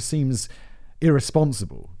that, which just seems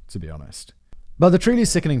irresponsible, to be honest. But the truly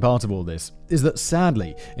sickening part of all this is that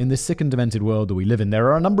sadly, in this sick and demented world that we live in, there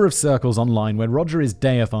are a number of circles online where Rodger is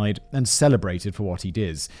deified and celebrated for what he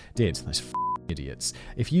did. Those idiots.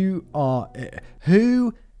 If you are...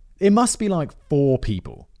 It must be like 4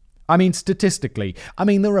 people. I mean, statistically,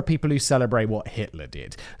 there are people who celebrate what Hitler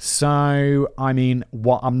did. So,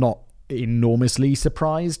 I'm not enormously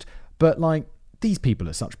surprised, but like, these people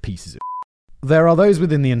are such pieces of... There are those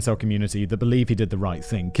within the incel community that believe he did the right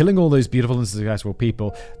thing, killing all those beautiful and successful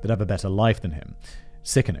people that have a better life than him.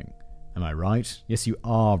 Sickening. Am I right? Yes, you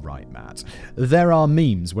are right, Matt. There are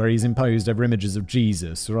memes where he's imposed over images of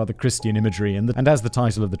Jesus or other Christian imagery, and as the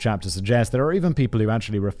title of the chapter suggests, there are even people who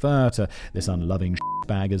actually refer to this unloving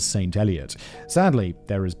bag as Saint Elliot. Sadly,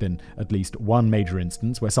 there has been at least one major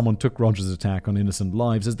instance where someone took Rodger's attack on innocent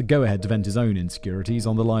lives as the go-ahead to vent his own insecurities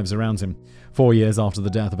on the lives around him. 4 years after the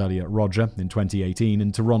death of Elliot Rodger in 2018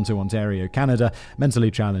 in Toronto, Ontario, Canada,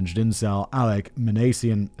 mentally challenged incel Alec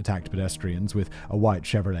Manassian attacked pedestrians with a white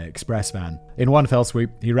Chevrolet Express van. In one fell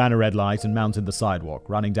swoop, he ran a red light and mounted the sidewalk,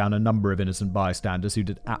 running down a number of innocent bystanders who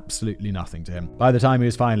did absolutely nothing to him. By the time he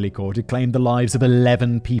was finally caught, he claimed the lives of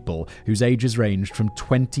 11 people whose ages ranged from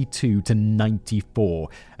 22 to 94,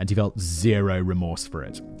 and he felt zero remorse for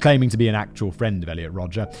it. Claiming to be an actual friend of Elliot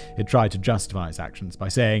Rodger, he tried to justify his actions by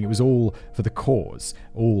saying it was all for the cause,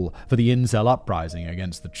 all for the incel uprising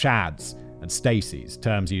against the Chads and Stacys,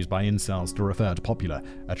 terms used by incels to refer to popular,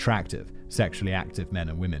 attractive, sexually active men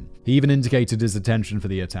and women. He even indicated his intention for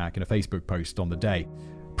the attack in a Facebook post on the day.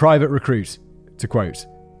 Private recruit, to quote,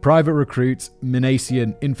 Private recruit,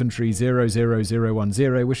 Manassian Infantry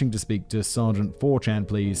 00010, wishing to speak to Sergeant 4chan,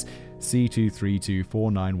 please.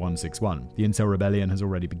 C23249161. The incel rebellion has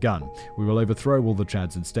already begun. We will overthrow all the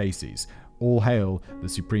Chads and Stacys. All hail the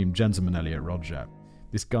supreme gentleman Elliot Rodger.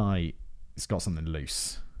 This guy has got something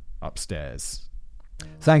loose upstairs.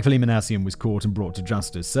 Thankfully, Manassian was caught and brought to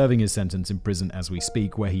justice, serving his sentence in prison as we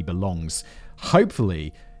speak, where he belongs.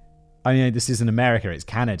 Hopefully, this isn't America, it's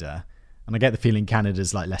Canada. And I get the feeling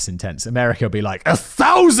Canada's like less intense. America will be like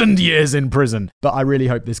 1,000 years in prison. But I really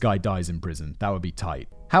hope this guy dies in prison. That would be tight.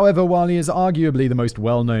 However, while he is arguably the most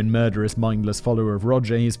well-known murderous, mindless follower of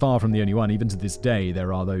Rodger, he is far from the only one. Even to this day,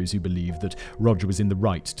 there are those who believe that Rodger was in the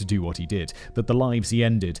right to do what he did, that the lives he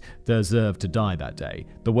ended deserved to die that day.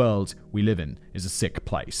 The world we live in is a sick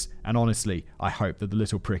place. And honestly, I hope that the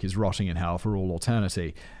little prick is rotting in hell for all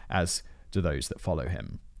eternity, as do those that follow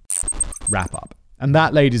him. Wrap up. And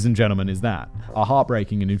that, ladies and gentlemen, is that. A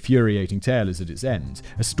heartbreaking and infuriating tale is at its end.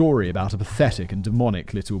 A story about a pathetic and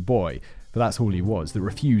demonic little boy, for that's all he was, that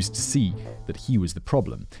refused to see that he was the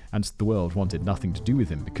problem, and the world wanted nothing to do with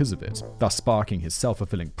him because of it, thus sparking his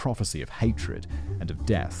self-fulfilling prophecy of hatred and of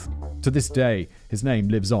death. To this day, his name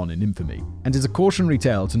lives on in infamy, and is a cautionary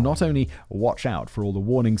tale to not only watch out for all the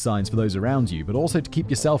warning signs for those around you, but also to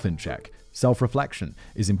keep yourself in check. Self-reflection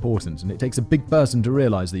is important, and it takes a big person to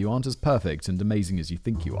realize that you aren't as perfect and amazing as you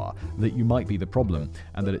think you are, that you might be the problem,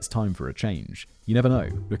 and that it's time for a change. You never know,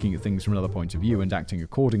 looking at things from another point of view and acting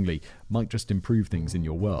accordingly might just improve things in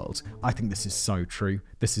your world. I think this is so true.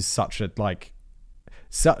 This is such a, not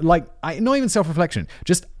even self-reflection,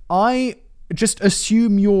 I just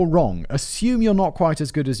assume you're wrong. Assume you're not quite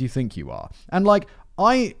as good as you think you are. And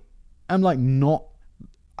I am not,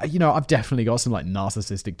 I've definitely got some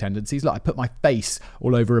narcissistic tendencies. I put my face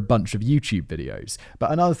all over a bunch of YouTube videos.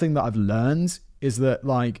 But another thing that I've learned is that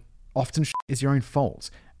often is your own fault.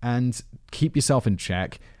 And keep yourself in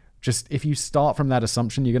check. Just if you start from that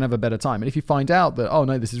assumption, you're going to have a better time. And if you find out that, oh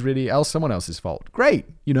no, this is really someone else's fault, great,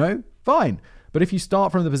 fine. But if you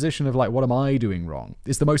start from the position of what am I doing wrong?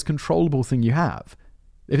 It's the most controllable thing you have.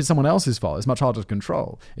 If it's someone else's fault, it's much harder to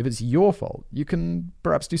control. If it's your fault, you can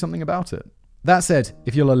perhaps do something about it. That said,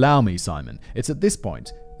 if you'll allow me, Simon, it's at this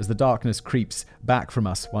point, as the darkness creeps back from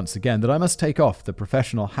us once again, that I must take off the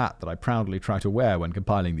professional hat that I proudly try to wear when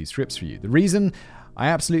compiling these scripts for you. The reason I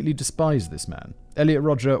absolutely despise this man, Elliot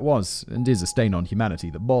Rodger was and is a stain on humanity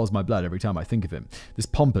that boils my blood every time I think of him. This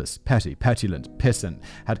pompous, petty, petulant pissant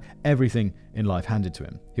had everything in life handed to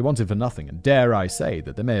him. He wanted for nothing, and dare I say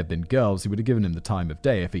that there may have been girls who would have given him the time of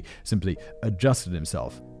day if he simply adjusted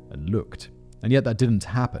himself and looked. And yet that didn't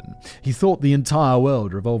happen. He thought the entire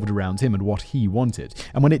world revolved around him and what he wanted.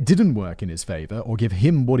 And when it didn't work in his favor or give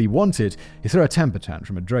him what he wanted, he threw a temper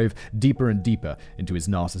tantrum and drove deeper and deeper into his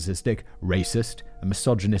narcissistic, racist, and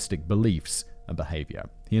misogynistic beliefs and behavior.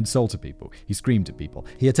 He insulted people. He screamed at people.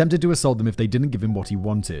 He attempted to assault them if they didn't give him what he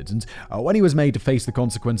wanted. And when he was made to face the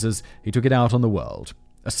consequences, he took it out on the world.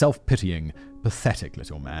 A self-pitying, pathetic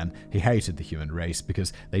little man. He hated the human race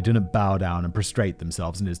because they didn't bow down and prostrate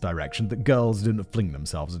themselves in his direction, that girls didn't fling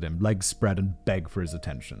themselves at him, legs spread and beg for his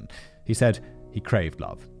attention. He said he craved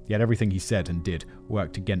love, yet everything he said and did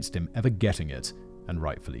worked against him ever getting it, and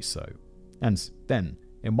rightfully so. And then,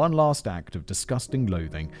 in one last act of disgusting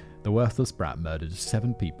loathing, the worthless brat murdered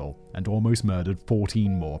 7 people and almost murdered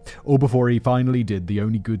 14 more, all before he finally did the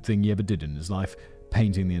only good thing he ever did in his life,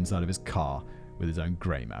 painting the inside of his car with his own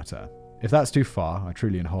grey matter. If that's too far, I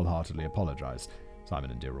truly and wholeheartedly apologise, Simon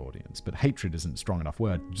and dear audience, but hatred isn't a strong enough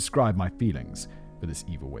word to describe my feelings for this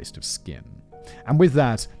evil waste of skin. And with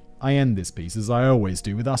that, I end this piece, as I always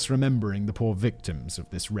do, with us remembering the poor victims of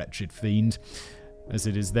this wretched fiend, as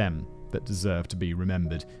it is them that deserve to be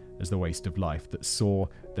remembered as the waste of life that saw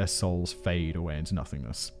their souls fade away into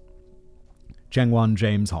nothingness. Chengwan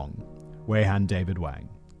James Hong, Weihan David Wang,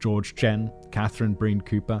 George Chen, Catherine Breen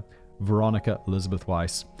Cooper, Veronica Elizabeth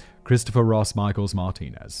Weiss, Christopher Ross Michaels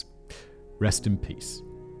Martinez. Rest in peace.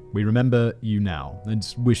 We remember you now and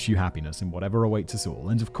wish you happiness in whatever awaits us all.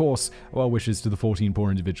 And of course, well wishes to the 14 poor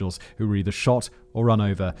individuals who were either shot or run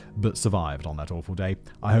over but survived on that awful day.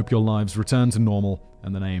 I hope your lives return to normal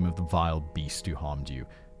and the name of the vile beast who harmed you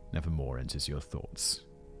nevermore enters your thoughts.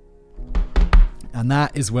 And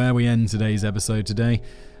that is where we end today's episode today.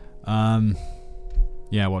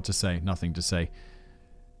 Yeah, what to say? Nothing to say.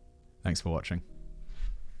 Thanks for watching.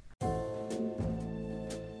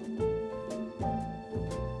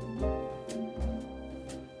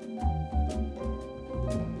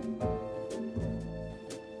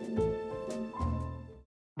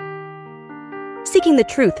 Seeking the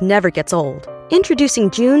truth never gets old. Introducing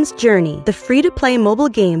June's Journey, the free-to-play mobile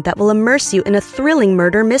game that will immerse you in a thrilling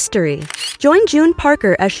murder mystery. Join June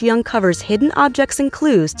Parker as she uncovers hidden objects and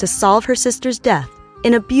clues to solve her sister's death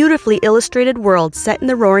in a beautifully illustrated world set in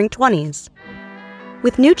the Roaring 20s.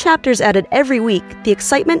 With new chapters added every week, the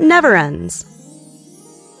excitement never ends.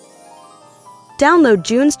 Download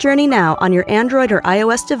June's Journey now on your Android or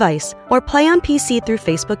iOS device, or play on PC through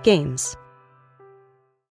Facebook Games.